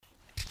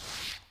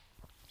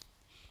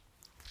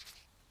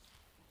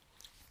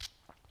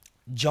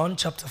John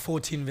chapter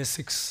 14, verse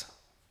 6.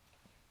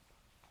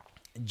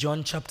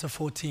 John chapter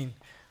 14,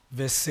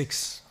 verse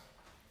 6.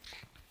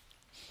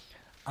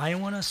 I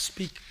want to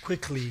speak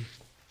quickly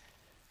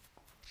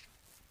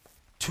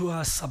to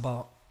us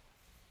about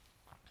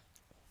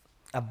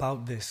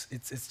this.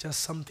 It's just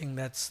something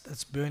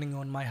that's burning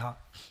on my heart.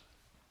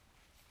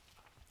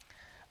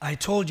 I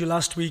told you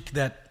last week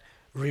that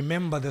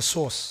remember the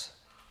source.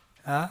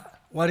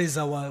 What is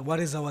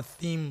our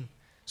theme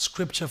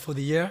scripture for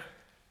the year?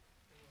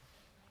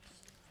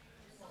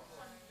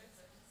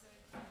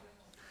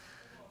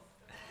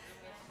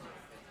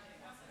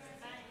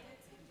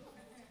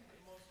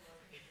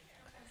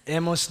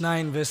 Amos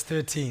 9 verse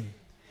 13.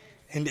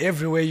 And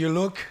everywhere you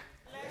look.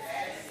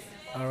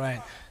 All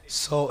right.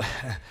 So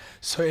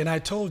and I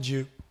told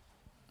you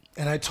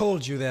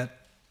that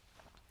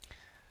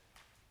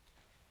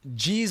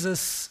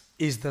Jesus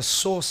is the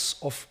source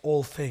of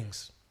all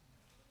things.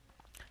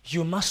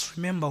 You must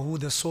remember who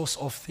the source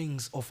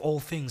of all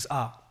things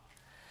are.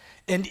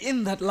 And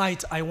in that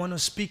light, I want to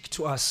speak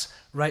to us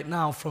right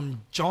now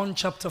from John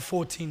chapter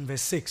 14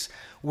 verse 6,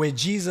 where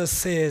Jesus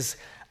says,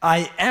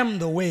 I am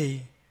the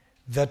way,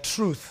 the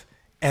truth,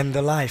 and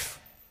the life.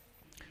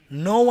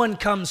 No one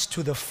comes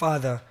to the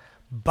Father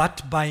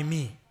but by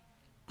me.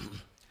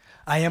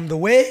 I am the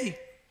way,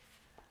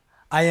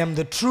 I am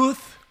the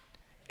truth,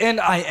 and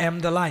I am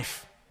the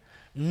life.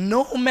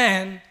 No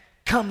man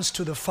comes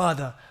to the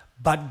Father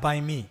but by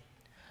me.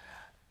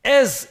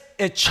 As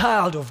a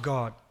child of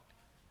God,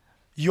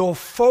 your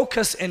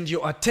focus and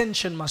your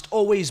attention must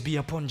always be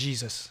upon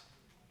Jesus.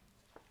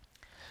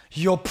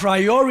 Your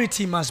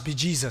priority must be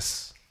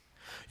Jesus.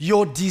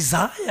 Your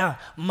desire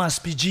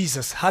must be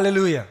Jesus.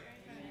 Hallelujah.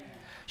 Amen.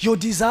 Your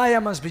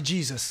desire must be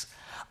Jesus.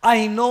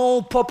 I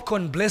know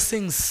popcorn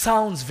blessings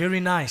sounds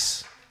very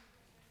nice,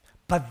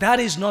 but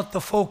that is not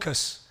the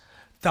focus.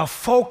 The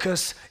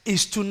focus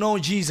is to know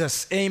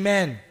Jesus.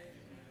 Amen.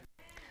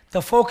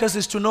 The focus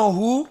is to know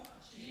who?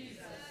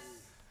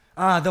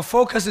 Jesus. The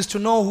focus is to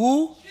know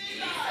who?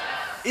 Jesus.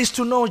 Is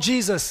to know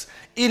Jesus.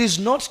 It is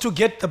not to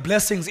get the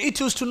blessings. It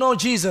is to know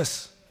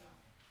Jesus.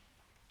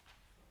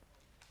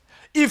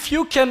 If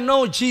you can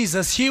know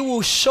Jesus, He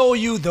will show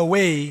you the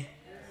way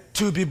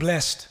to be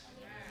blessed.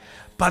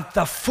 But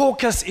the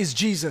focus is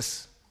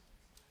Jesus.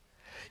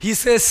 He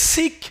says,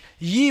 seek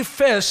ye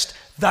first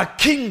the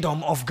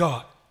kingdom of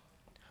God.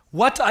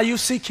 What are you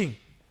seeking?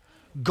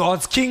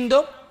 God's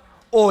kingdom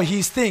or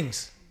His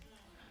things?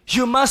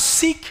 You must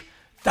seek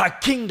the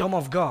kingdom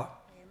of God.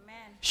 Amen.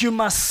 You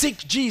must seek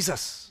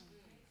Jesus.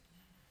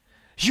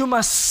 You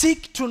must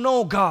seek to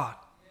know God.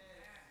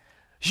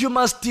 You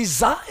must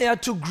desire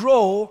to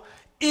grow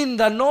in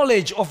the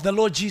knowledge of the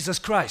Lord Jesus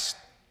Christ.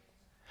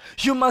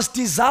 You must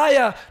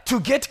desire to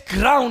get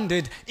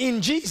grounded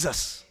in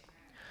Jesus.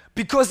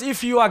 Because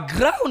if you are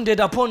grounded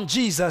upon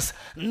Jesus,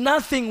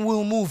 nothing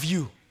will move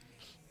you.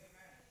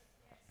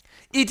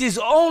 It is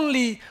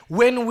only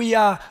when we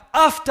are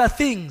after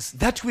things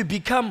that we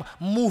become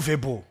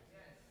movable.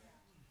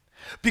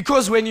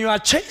 Because when you are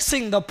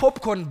chasing the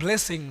popcorn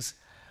blessings,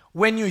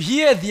 when you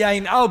hear they are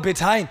in Albert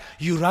Heijn,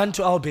 you run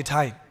to Albert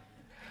Heijn.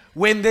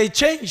 When they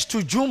change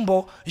to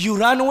Jumbo, you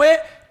run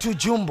where? To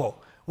Jumbo.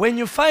 When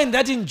you find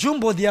that in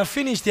Jumbo they are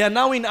finished, they are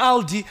now in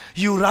Aldi,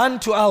 you run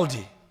to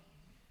Aldi.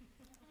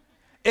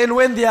 And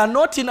when they are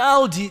not in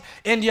Aldi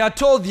and you are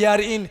told they are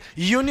in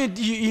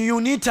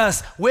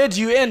Unitas, where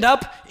do you end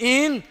up?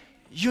 In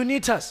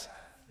Unitas.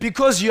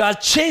 Because you are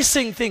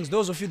chasing things.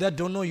 Those of you that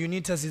don't know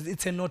Unitas,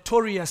 it's a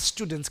notorious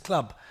students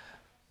club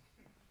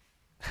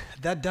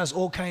that does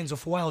all kinds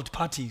of wild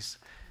parties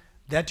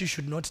that you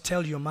should not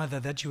tell your mother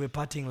that you were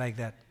partying like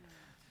that.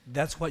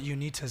 That's what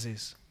Unitas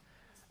is.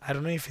 I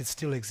don't know if it's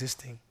still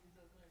existing.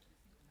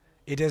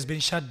 It has been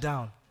shut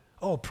down.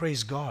 Oh,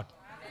 praise God.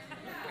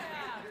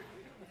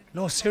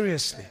 No,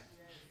 seriously.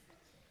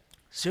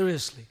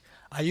 Seriously.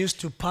 I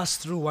used to pass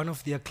through one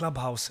of their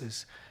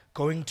clubhouses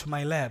going to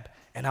my lab,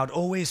 and I would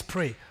always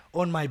pray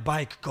on my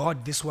bike,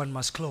 God, this one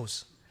must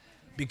close.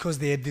 Because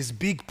they had this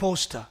big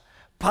poster,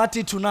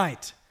 party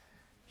tonight.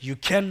 You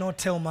cannot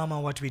tell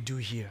mama what we do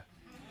here.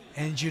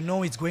 And you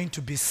know it's going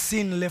to be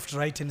sin left,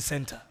 right, and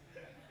center.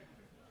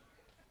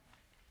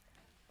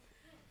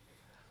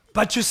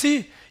 But you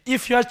see,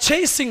 if you are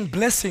chasing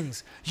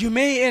blessings, you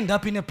may end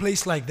up in a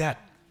place like that.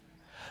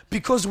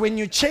 Because when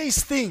you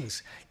chase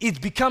things,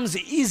 it becomes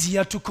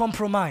easier to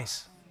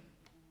compromise.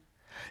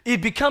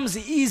 It becomes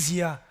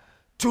easier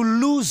to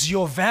lose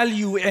your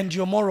value and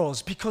your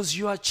morals because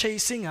you are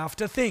chasing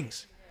after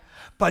things.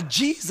 But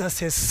Jesus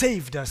has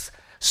saved us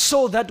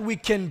so that we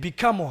can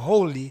become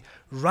holy,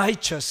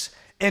 righteous,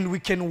 and we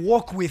can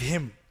walk with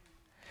Him.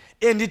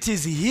 And it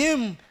is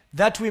Him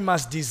that we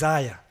must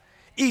desire.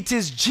 It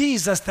is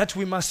Jesus that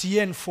we must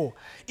yearn for.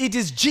 It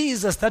is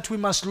Jesus that we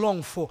must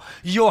long for.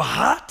 Your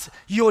heart,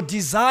 your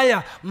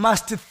desire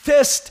must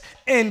thirst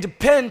and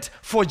pant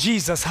for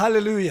Jesus.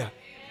 Hallelujah.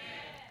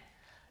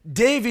 Amen.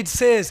 David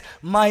says,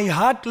 my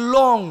heart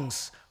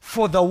longs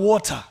for the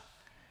water.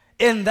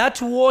 And that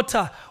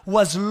water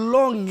was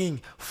longing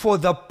for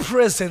the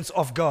presence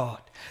of God.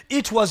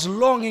 It was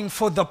longing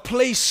for the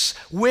place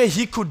where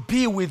he could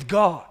be with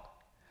God.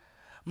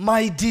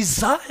 My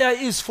desire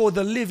is for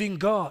the living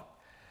God.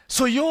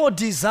 So your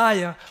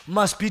desire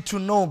must be to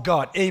know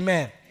God.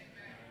 Amen.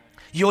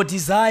 Your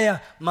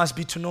desire must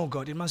be to know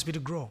God. It must be to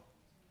grow.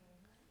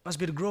 It must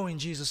be to grow in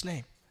Jesus'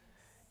 name.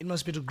 It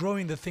must be to grow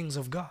in the things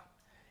of God.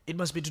 It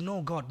must be to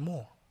know God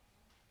more.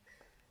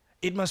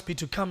 It must be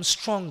to come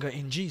stronger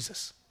in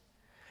Jesus.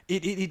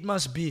 It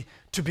must be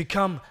to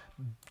become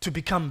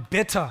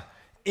better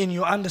in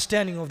your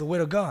understanding of the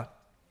Word of God.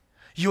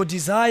 Your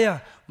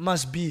desire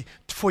must be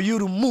for you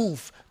to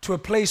move to a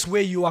place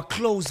where you are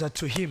closer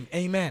to Him.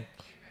 Amen.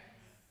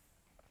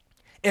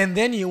 And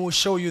then He will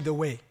show you the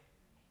way.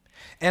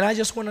 And I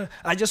just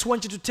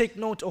want you to take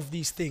note of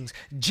these things.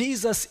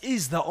 Jesus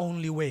is the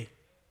only way.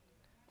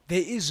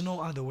 There is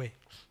no other way.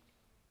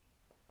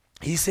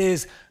 He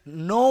says,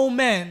 no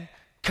man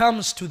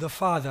comes to the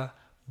Father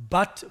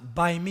but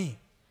by me.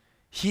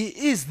 He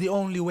is the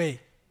only way.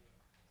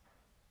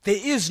 There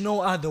is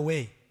no other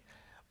way.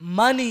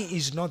 Money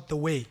is not the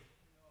way.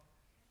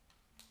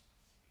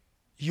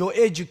 Your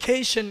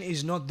education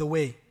is not the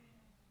way.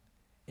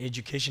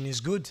 Education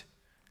is good.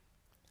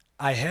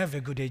 I have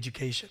a good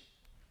education.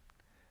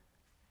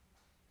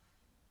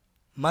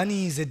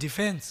 Money is a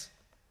defense,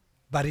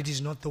 but it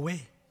is not the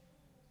way.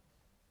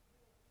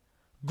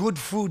 Good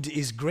food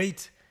is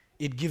great.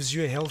 It gives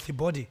you a healthy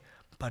body,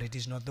 but it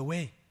is not the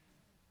way.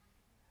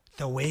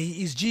 The way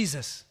is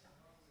Jesus.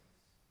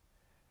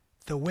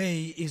 The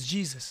way is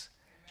Jesus.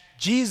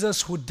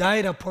 Jesus who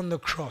died upon the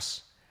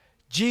cross.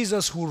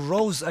 Jesus who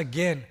rose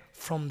again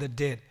from the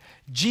dead.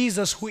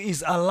 Jesus who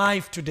is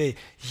alive today.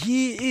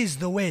 He is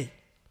the way.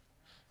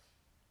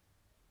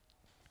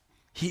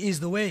 He is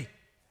the way.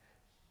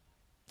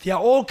 There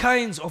are all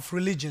kinds of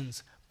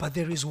religions, but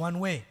there is one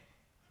way.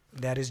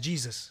 That is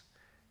Jesus.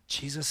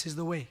 Jesus is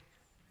the way.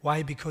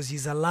 Why? Because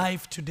He's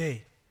alive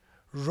today,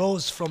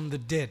 rose from the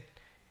dead,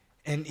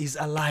 and is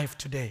alive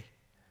today.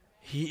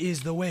 He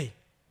is the way.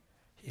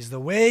 He's the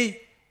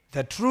way,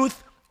 the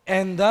truth,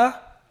 and the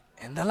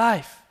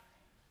life.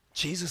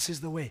 Jesus is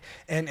the way.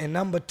 And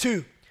number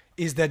two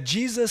is that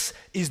Jesus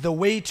is the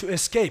way to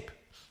escape.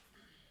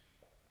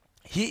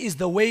 He is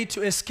the way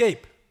to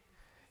escape.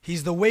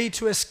 He's the way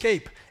to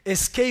escape.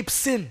 Escape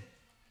sin.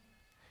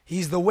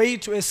 He's the way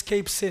to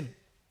escape sin.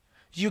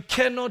 You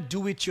cannot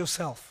do it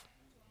yourself.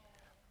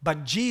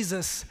 But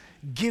Jesus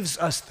gives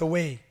us the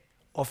way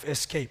of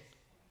escape.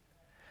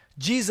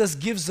 Jesus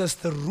gives us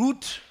the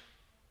route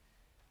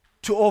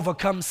to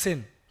overcome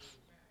sin.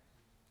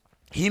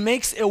 He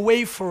makes a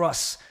way for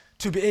us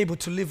to be able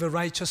to live a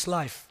righteous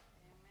life.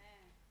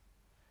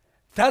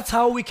 That's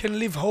how we can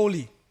live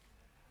holy.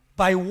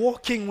 By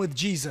walking with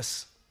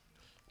Jesus.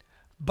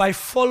 By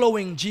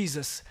following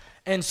Jesus.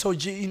 And so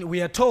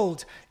we are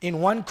told in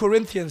 1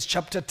 Corinthians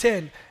chapter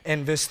 10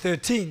 and verse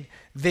 13,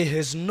 there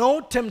is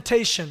no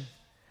temptation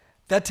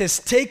that has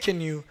taken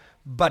you,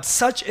 but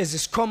such as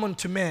is common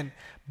to men.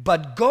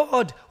 But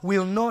God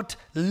will not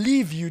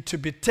leave you to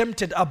be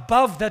tempted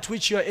above that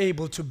which you are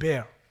able to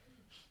bear.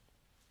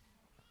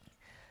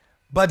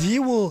 But He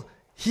will,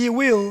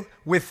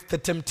 with the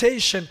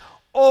temptation,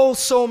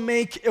 also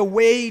make a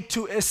way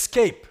to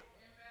escape.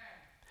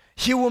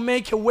 He will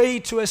make a way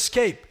to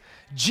escape.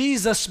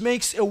 Jesus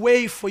makes a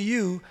way for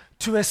you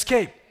to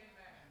escape.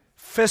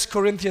 1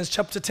 Corinthians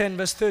chapter 10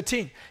 verse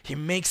 13. He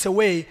makes a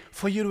way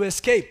for you to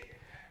escape.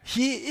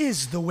 He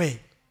is the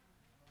way.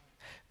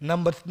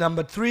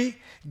 Number three,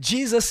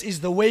 Jesus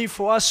is the way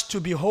for us to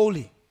be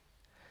holy.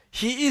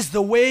 He is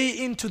the way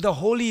into the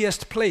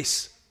holiest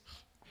place.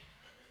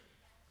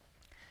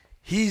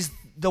 He's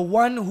the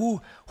one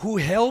who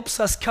helps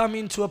us come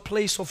into a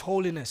place of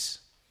holiness.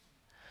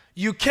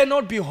 You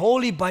cannot be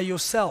holy by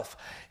yourself.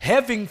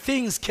 Having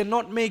things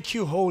cannot make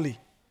you holy.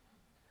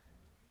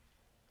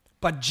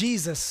 But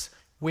Jesus,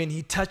 when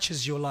He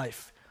touches your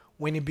life,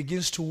 when He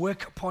begins to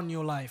work upon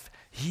your life,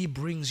 He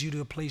brings you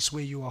to a place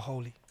where you are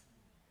holy.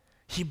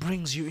 He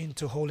brings you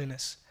into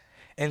holiness.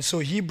 And so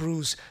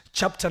Hebrews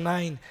chapter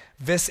 9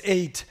 verse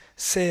 8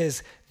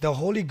 says, the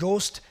Holy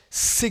Ghost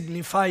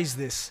signifies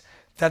this,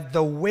 that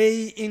the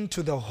way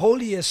into the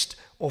holiest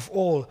of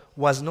all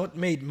was not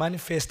made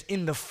manifest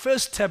in the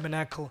first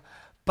tabernacle,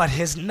 but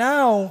has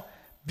now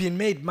been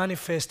made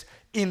manifest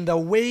in the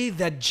way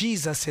that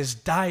Jesus has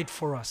died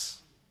for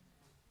us.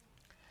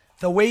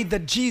 The way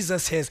that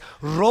Jesus has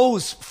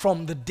rose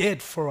from the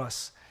dead for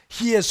us.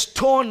 He has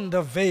torn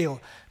the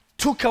veil,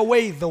 took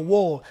away the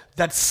wall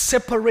that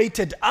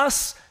separated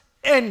us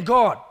and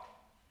God.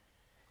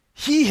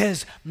 He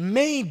has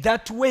made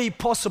that way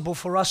possible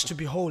for us to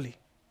be holy.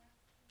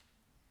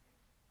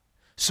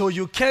 So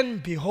you can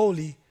be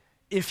holy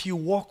if you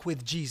walk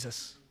with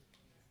Jesus.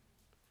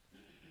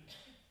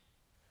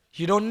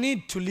 You don't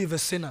need to live a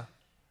sinner.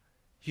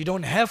 You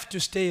don't have to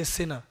stay a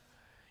sinner.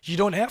 You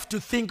don't have to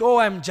think, oh,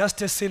 I'm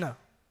just a sinner.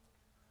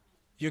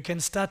 You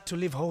can start to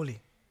live holy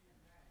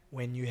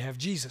when you have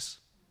Jesus.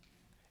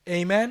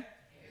 Amen? Amen.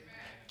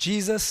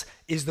 Jesus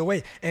is the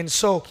way. And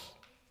so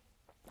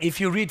if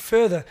you read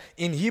further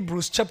in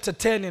Hebrews chapter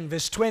 10 and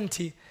verse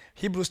 20,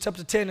 Hebrews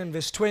chapter 10 and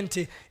verse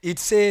 20, it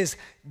says,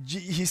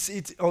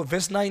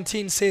 verse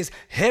 19 says,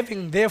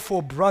 having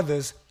therefore,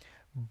 brothers,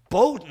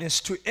 boldness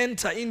to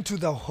enter into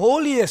the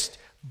holiest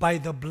by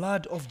the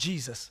blood of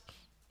Jesus.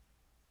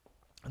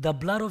 The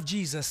blood of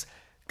Jesus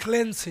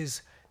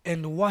cleanses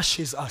and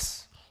washes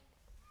us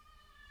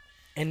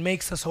and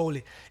makes us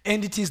holy.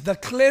 And it is the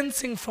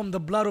cleansing from the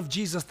blood of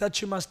Jesus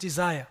that you must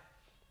desire.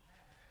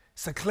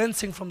 It's a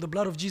cleansing from the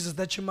blood of Jesus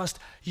that you must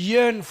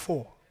yearn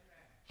for.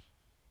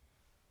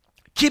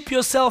 Keep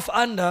yourself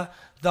under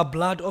the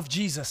blood of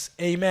Jesus.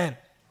 Amen.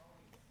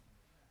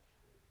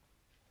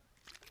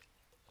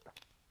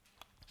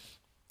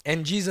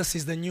 And Jesus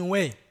is the new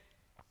way.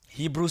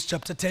 Hebrews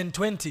chapter 10,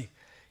 20.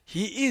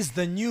 He is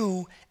the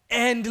new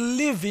and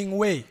living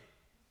way.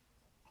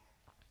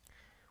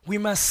 We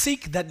must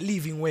seek that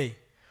living way.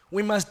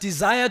 We must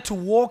desire to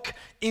walk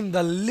in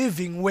the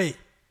living way.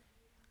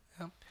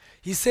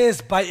 He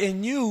says, by a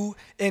new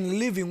and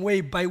living way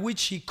by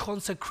which he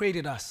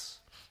consecrated us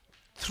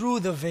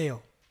through the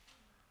veil,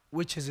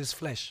 which is his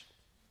flesh.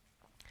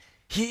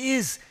 He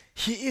is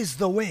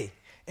the way.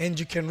 And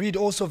you can read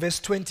also verse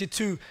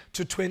 22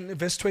 to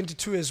verse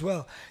 22 as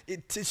well.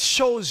 It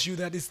shows you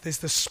that there's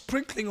the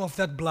sprinkling of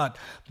that blood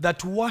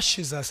that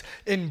washes us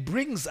and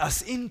brings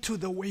us into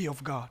the way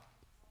of God.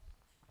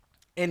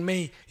 And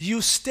may you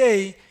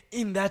stay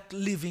in that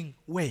living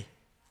way.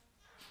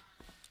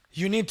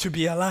 You need to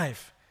be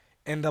alive.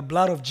 And the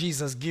blood of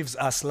Jesus gives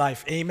us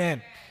life.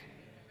 Amen.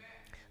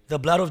 The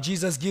blood of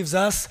Jesus gives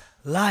us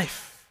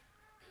life.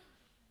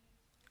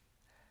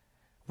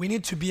 We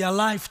need to be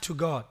alive to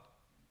God.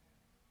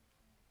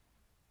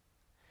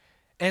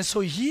 And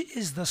so he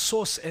is the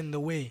source and the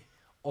way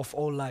of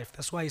all life.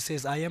 That's why he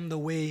says, I am the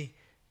way,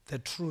 the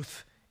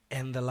truth,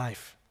 and the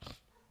life.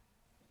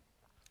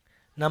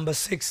 Number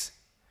 5.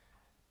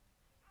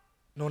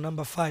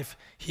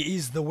 He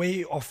is the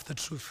way of the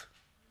truth.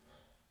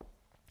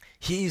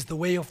 He is the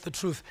way of the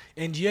truth.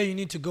 And here you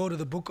need to go to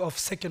the book of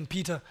 2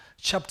 Peter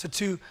chapter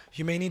 2.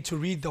 You may need to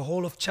read the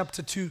whole of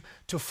chapter 2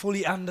 to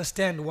fully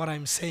understand what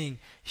I'm saying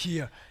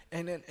here.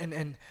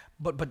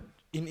 But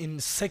in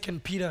 2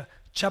 Peter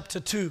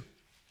chapter 2,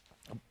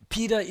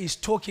 Peter is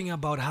talking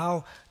about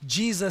how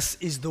Jesus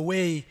is the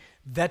way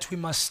that we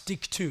must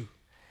stick to.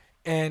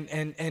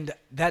 And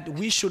that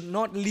we should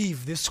not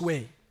leave this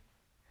way.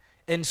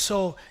 And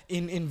so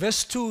in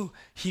verse 2,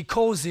 he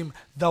calls him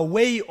the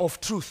way of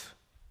truth.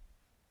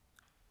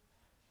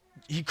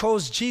 He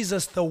calls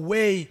Jesus the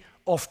way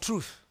of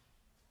truth.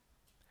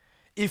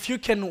 If you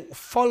can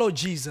follow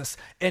Jesus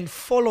and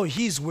follow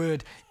his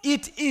word,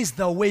 it is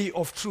the way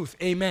of truth.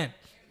 Amen.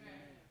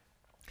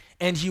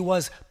 And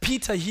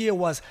Peter here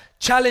was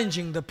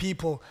challenging the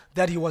people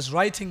that he was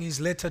writing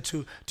his letter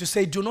to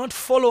say, do not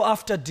follow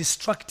after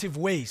destructive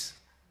ways,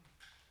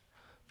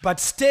 but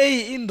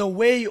stay in the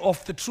way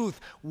of the truth.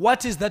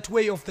 What is that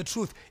way of the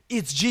truth?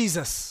 It's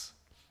Jesus.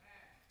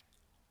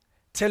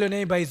 Tell your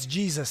neighbor, it's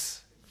Jesus.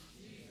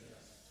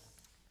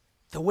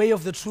 The way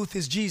of the truth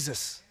is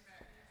Jesus.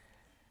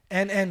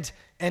 And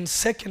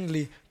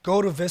secondly,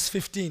 go to verse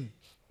 15.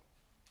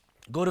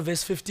 Go to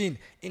verse 15.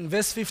 In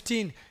verse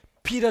 15,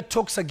 Peter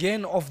talks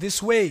again of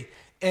this way.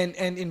 And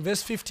in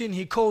verse 15,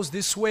 he calls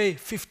this way,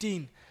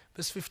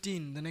 verse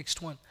 15, the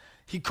next one.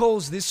 He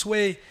calls this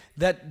way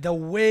that the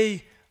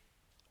way,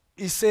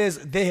 he says,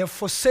 they have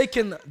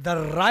forsaken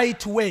the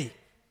right way.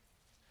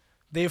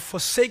 They have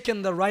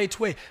forsaken the right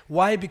way.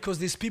 Why? Because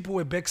these people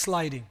were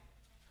backsliding.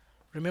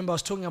 Remember, I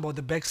was talking about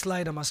the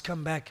backslider must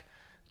come back.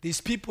 These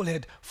people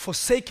had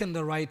forsaken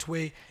the right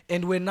way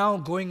and were now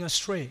going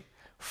astray,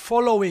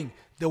 following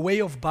the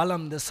way of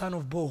Balaam, the son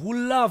of Beor, who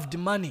loved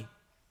money.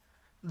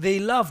 They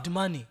loved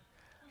money.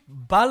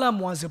 Balaam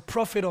was a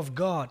prophet of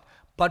God,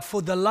 but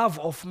for the love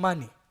of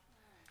money,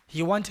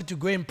 he wanted to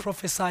go and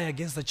prophesy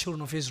against the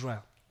children of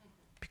Israel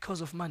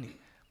because of money,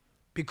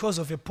 because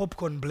of a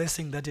popcorn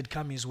blessing that had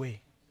come his way.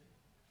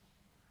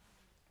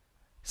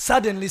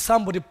 Suddenly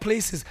somebody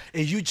places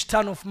a huge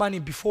ton of money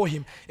before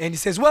him and he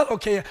says, well,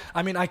 okay,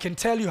 I can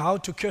tell you how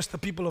to curse the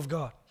people of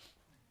God.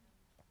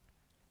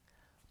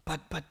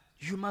 But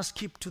you must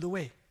keep to the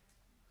way.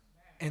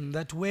 And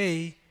that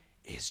way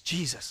is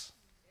Jesus.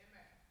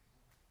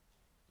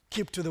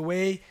 Keep to the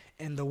way,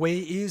 and the way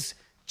is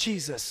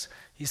Jesus.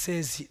 He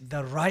says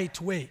the right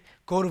way.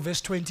 Go to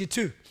verse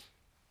 22.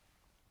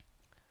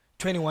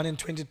 21 and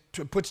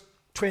 22. Put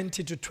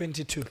 20 to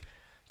 22.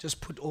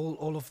 Just put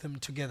all of them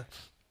together.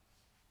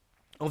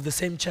 Of the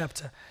same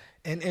chapter.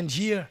 And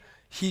here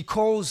he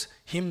calls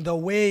him the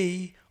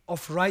way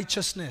of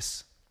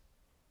righteousness.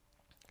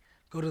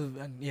 Go to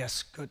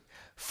yes, good.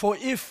 For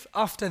if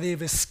after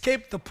they've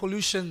escaped the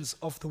pollutions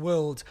of the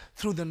world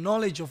through the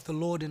knowledge of the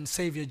Lord and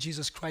Savior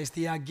Jesus Christ,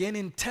 they are again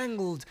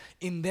entangled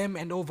in them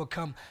and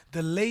overcome,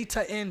 the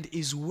later end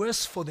is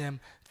worse for them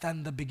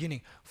than the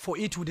beginning. For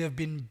it would have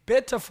been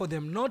better for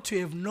them not to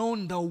have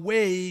known the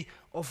way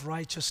of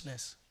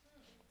righteousness.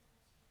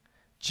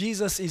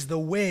 Jesus is the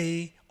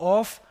way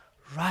of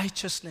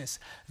righteousness,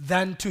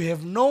 than to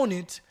have known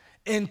it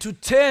and to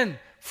turn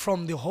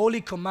from the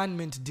holy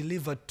commandment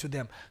delivered to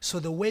them. So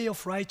the way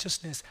of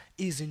righteousness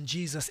is in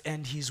Jesus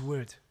and His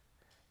word.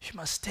 You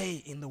must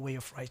stay in the way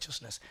of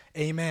righteousness.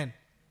 Amen.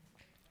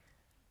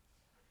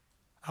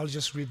 I'll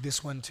just read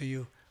this one to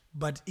you.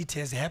 But it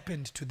has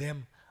happened to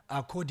them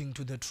according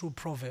to the true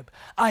proverb.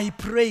 I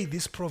pray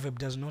this proverb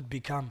does not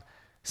become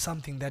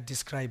something that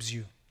describes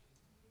you.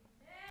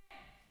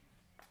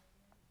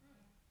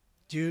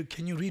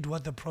 Can you read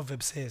what the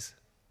proverb says?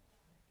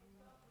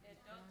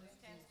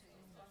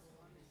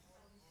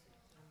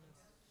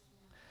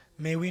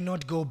 May we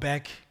not go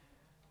back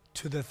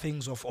to the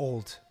things of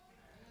old,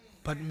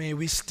 but may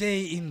we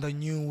stay in the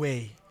new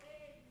way.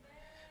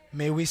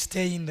 May we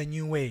stay in the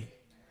new way.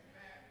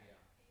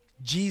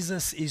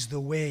 Jesus is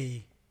the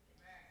way,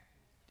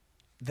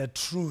 the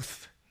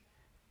truth,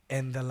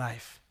 and the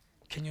life.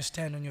 Can you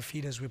stand on your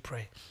feet as we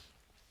pray?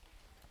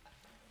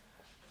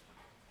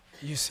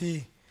 You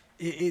see,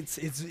 it's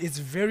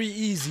very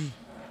easy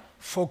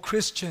for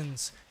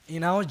Christians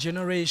in our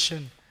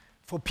generation,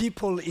 for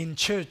people in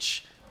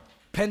church,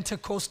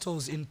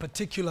 Pentecostals in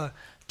particular,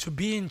 to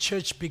be in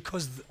church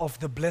because of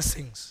the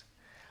blessings.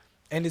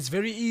 And it's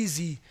very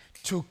easy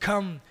to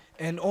come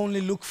and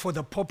only look for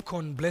the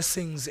popcorn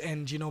blessings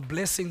and,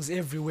 blessings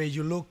everywhere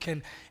you look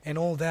and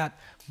all that.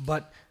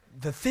 But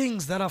the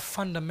things that are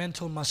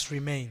fundamental must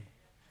remain.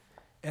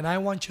 And I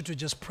want you to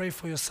just pray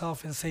for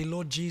yourself and say,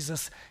 Lord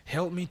Jesus,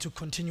 help me to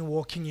continue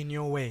walking in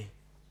your way.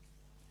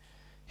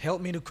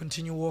 Help me to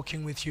continue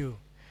walking with you.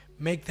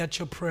 Make that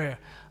your prayer.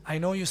 I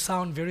know you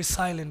sound very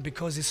silent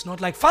because it's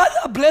not like,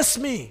 Father, bless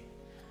me.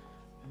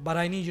 But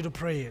I need you to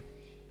pray it.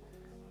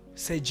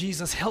 Say,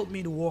 Jesus, help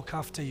me to walk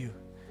after you.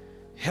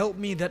 Help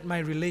me that my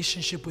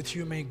relationship with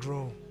you may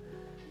grow.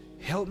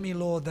 Help me,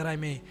 Lord, that I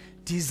may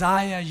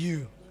desire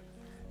you,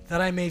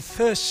 that I may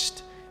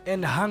thirst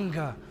and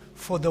hunger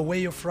for the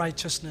way of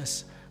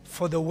righteousness,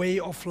 for the way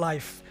of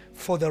life,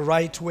 for the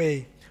right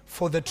way,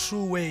 for the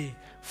true way,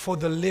 for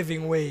the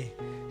living way.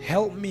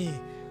 Help me,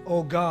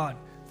 oh God,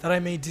 that I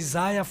may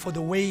desire for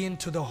the way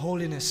into the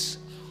holiness,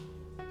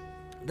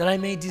 that I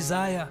may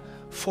desire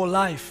for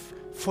life,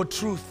 for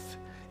truth,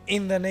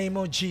 in the name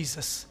of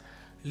Jesus.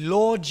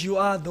 Lord, you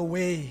are the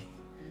way,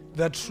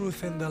 the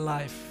truth, and the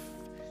life.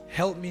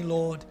 Help me,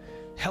 Lord.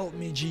 Help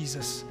me,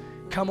 Jesus.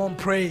 Come on,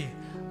 pray.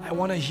 I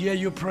want to hear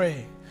you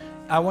pray.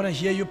 I want to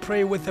hear you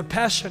pray with a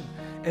passion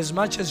as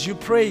much as you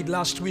prayed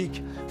last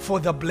week for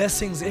the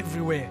blessings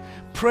everywhere.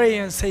 Pray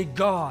and say,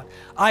 God,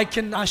 I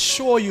can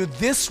assure you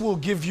this will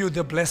give you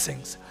the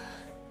blessings.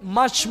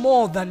 Much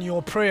more than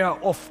your prayer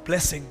of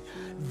blessing.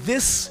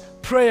 This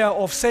prayer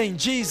of saying,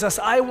 Jesus,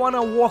 I want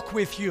to walk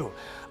with you.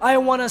 I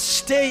want to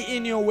stay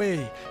in your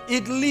way.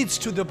 It leads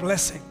to the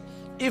blessing.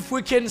 If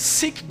we can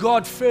seek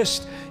God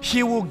first,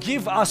 He will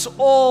give us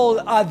all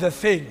other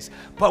things.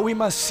 But we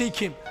must seek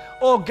Him.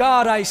 Oh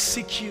God, I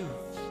seek you.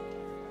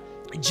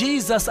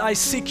 Jesus, I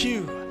seek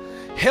you.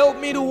 Help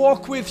me to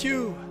walk with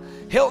you.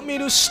 Help me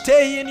to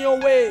stay in your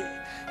way.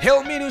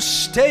 Help me to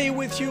stay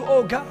with you,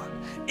 oh God.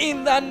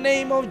 In the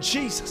name of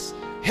Jesus.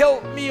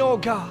 Help me, oh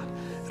God.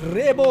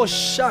 Rebo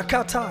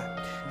Shakata.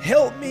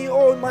 Help me,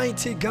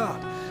 Almighty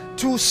God,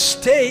 to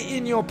stay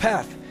in your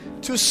path,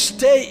 to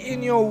stay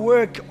in your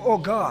work, oh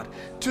God,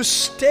 to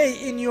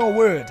stay in your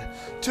word,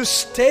 to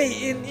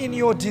stay in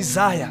your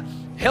desire.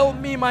 Help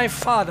me, my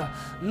Father,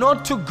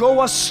 not to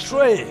go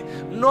astray,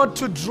 not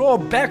to draw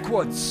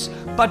backwards,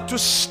 but to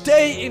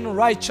stay in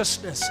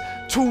righteousness,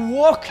 to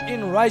walk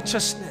in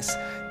righteousness.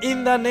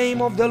 In the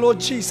name of the Lord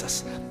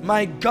Jesus,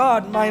 my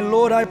God, my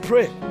Lord, I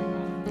pray.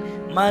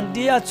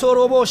 Mandia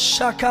torobo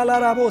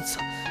shakalarabotsa,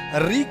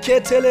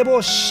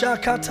 riketelebo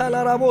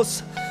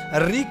shakatalarabosa,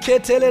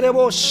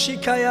 riketelebo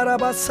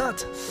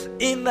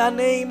shikayarabasat. In the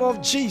name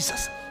of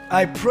Jesus,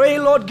 I pray,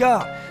 Lord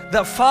God,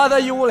 that Father,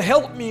 you will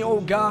help me,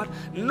 oh God,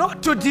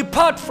 not to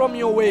depart from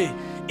your way.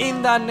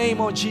 In the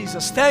name of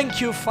Jesus.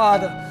 Thank you,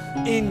 Father.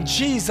 In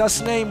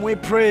Jesus' name we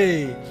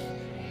pray.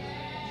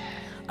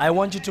 I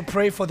want you to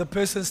pray for the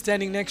person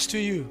standing next to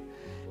you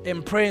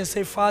and pray and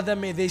say, Father,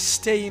 may they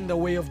stay in the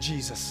way of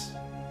Jesus.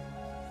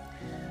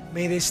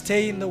 May they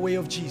stay in the way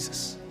of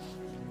Jesus.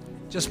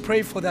 Just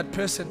pray for that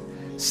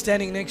person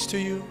standing next to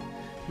you.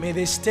 May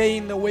they stay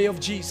in the way of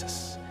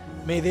Jesus.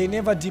 May they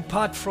never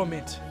depart from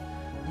it.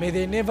 May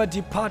they never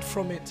depart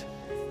from it.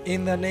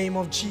 In the name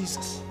of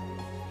Jesus.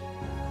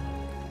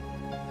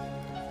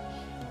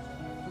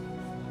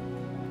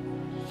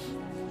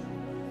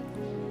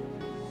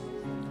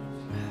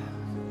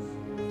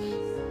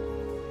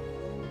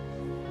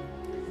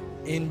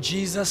 In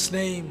Jesus'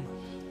 name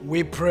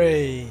we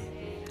pray.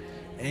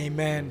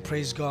 Amen.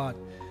 Praise God.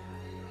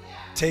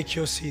 Take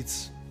your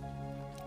seats.